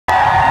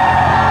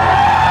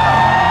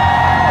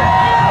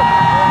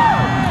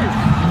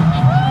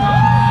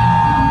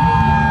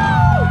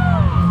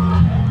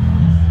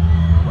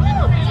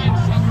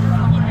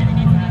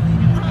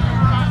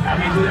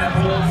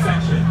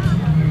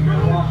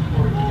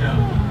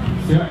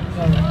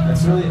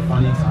it's really a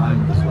funny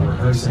time because we're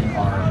rehearsing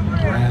our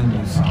brand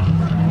new song,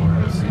 and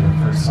we're rehearsing the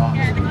first songs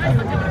that we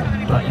ever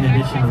did. But in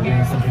addition, we're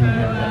doing something we've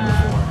never done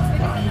before.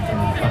 In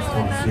the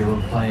festival this year,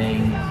 we're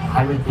playing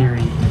Hybrid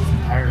Theory in its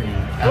entirety.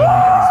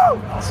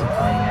 We're also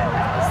playing it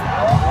as the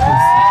album.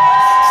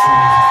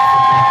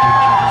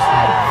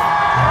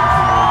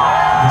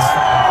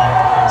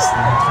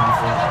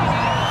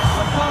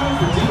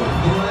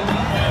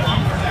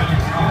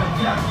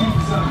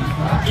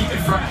 Keep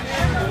it fresh.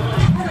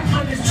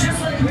 It's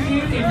just like we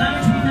did in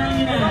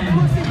 1999. It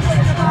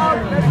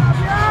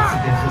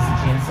gives us a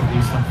chance to do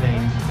something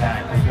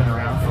that has been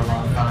around for a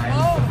long time,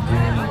 but do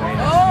it in a way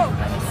that we've never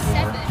done it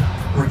before.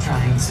 We're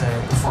trying to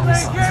perform the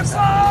songs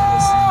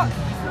exactly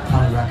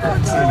on a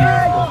record.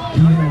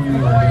 Even when we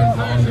were doing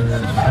longer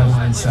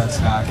headline sets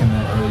back in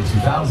the early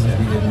 2000s,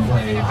 we didn't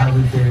play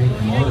Hybrid Theory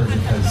in order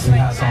because we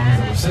had songs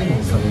that were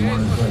singles that we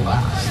wanted to play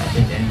last. I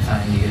think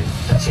anytime you get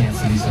a chance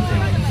to do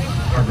something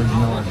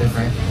original or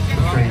different, it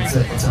creates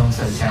its own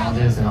set of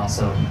challenges, and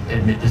also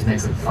it just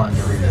makes it fun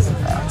to revisit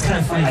that. It's kind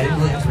of funny, I didn't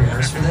really have to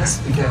rehearse for this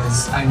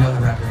because I know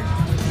the record,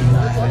 even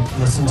though I haven't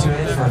listened to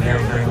it for a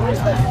very, very long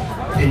time.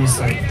 It just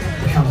like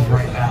comes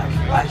right back.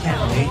 I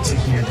can't wait to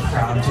hear the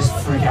crowd just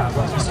freak out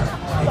once we start.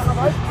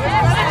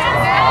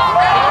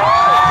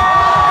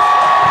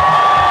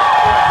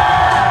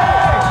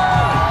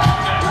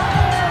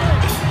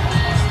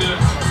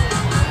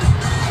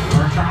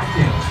 We're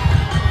attractive.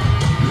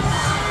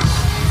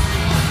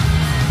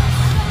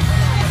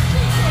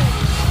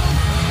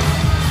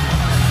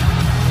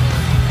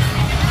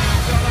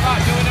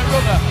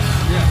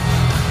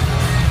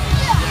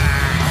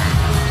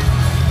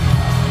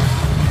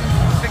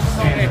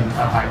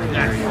 A Hybrid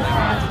Theory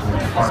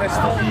part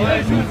of the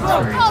new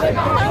experience that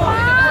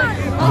I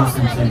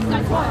listen to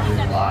what we're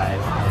doing live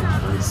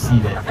and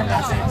receive it from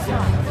that same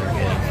feeling that they're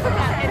getting from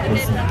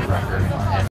listening to the record.